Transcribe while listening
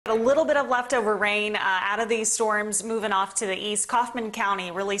A little bit of leftover rain out of these storms moving off to the east. Kaufman County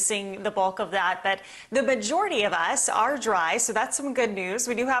releasing the bulk of that, but the majority of us are dry, so that's some good news.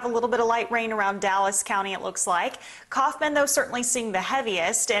 We do have a little bit of light rain around Dallas County, it looks like. Kaufman, though, certainly seeing the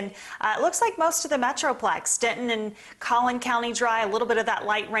heaviest, and it looks like most of the Metroplex. Denton and Collin County dry, a little bit of that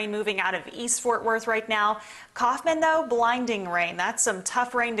light rain moving out of East Fort Worth right now. Kaufman, though, blinding rain. That's some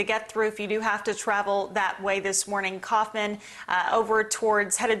tough rain to get through if you do have to travel that way this morning. Kaufman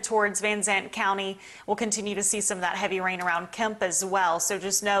headed towards Van Zandt County. We'll continue to see some of that heavy rain around Kemp as well. So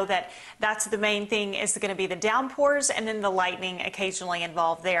just know that that's the main thing, is going to be the downpours and then the lightning occasionally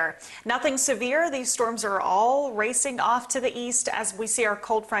involved there. Nothing severe. These storms are all racing off to the east as we see our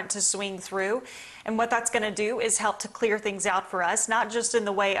cold front to swing through. And what that's going to do is help to clear things out for us, not just in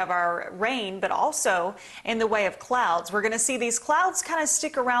the way of our rain, but also in the way of clouds. We're going to see these clouds kind of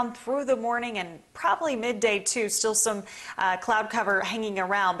stick around through the morning and probably midday too. Still some cloud cover hanging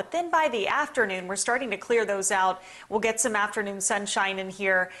around. But then by the afternoon, we're starting to clear those out. We'll get some afternoon sunshine in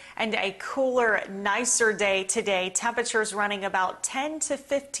here and a cooler, nicer day today. Temperatures running about 10 to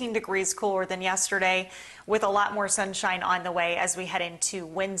 15 degrees cooler than yesterday, with a lot more sunshine on the way as we head into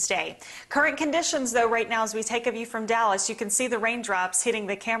Wednesday. Current conditions, though, right now as we take a view from Dallas, you can see the raindrops hitting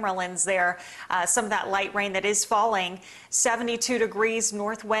the camera lens there. Some of that light rain that is falling. 72 degrees,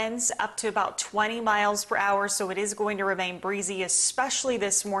 north winds up to about 20 miles per hour, so it is going to remain breezy, especially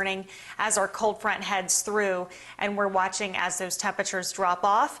this morning as our cold front heads through, and we're watching as those temperatures drop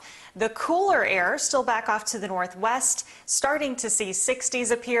off. The cooler air still back off to the northwest, starting to see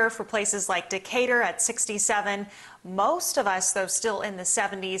 60s appear for places like Decatur at 67. Most of us, though, still in the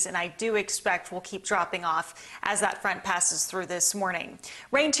 70s, and I do expect we'll keep dropping off as that front passes through this morning.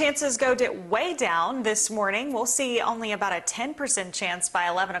 Rain chances go way down this morning. We'll see only about a 10% chance by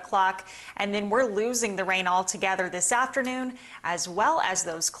 11 o'clock, and then we're losing the rain altogether this afternoon, as well as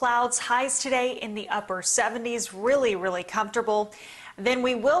those clouds. Highs today in the upper 70s, really, really comfortable. Then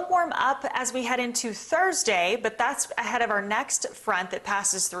we will warm up as we head into Thursday, but that's ahead of our next front that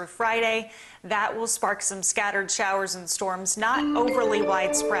passes through Friday. That will spark some scattered showers and storms, not overly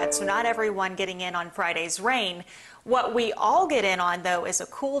widespread, so not everyone getting in on Friday's rain. What we all get in on, though, is a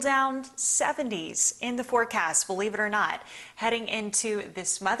cool down, 70s in the forecast, believe it or not, heading into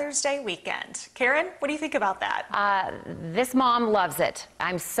this Mother's Day weekend. Karen, what do you think about that? This mom loves it.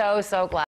 I'm so glad.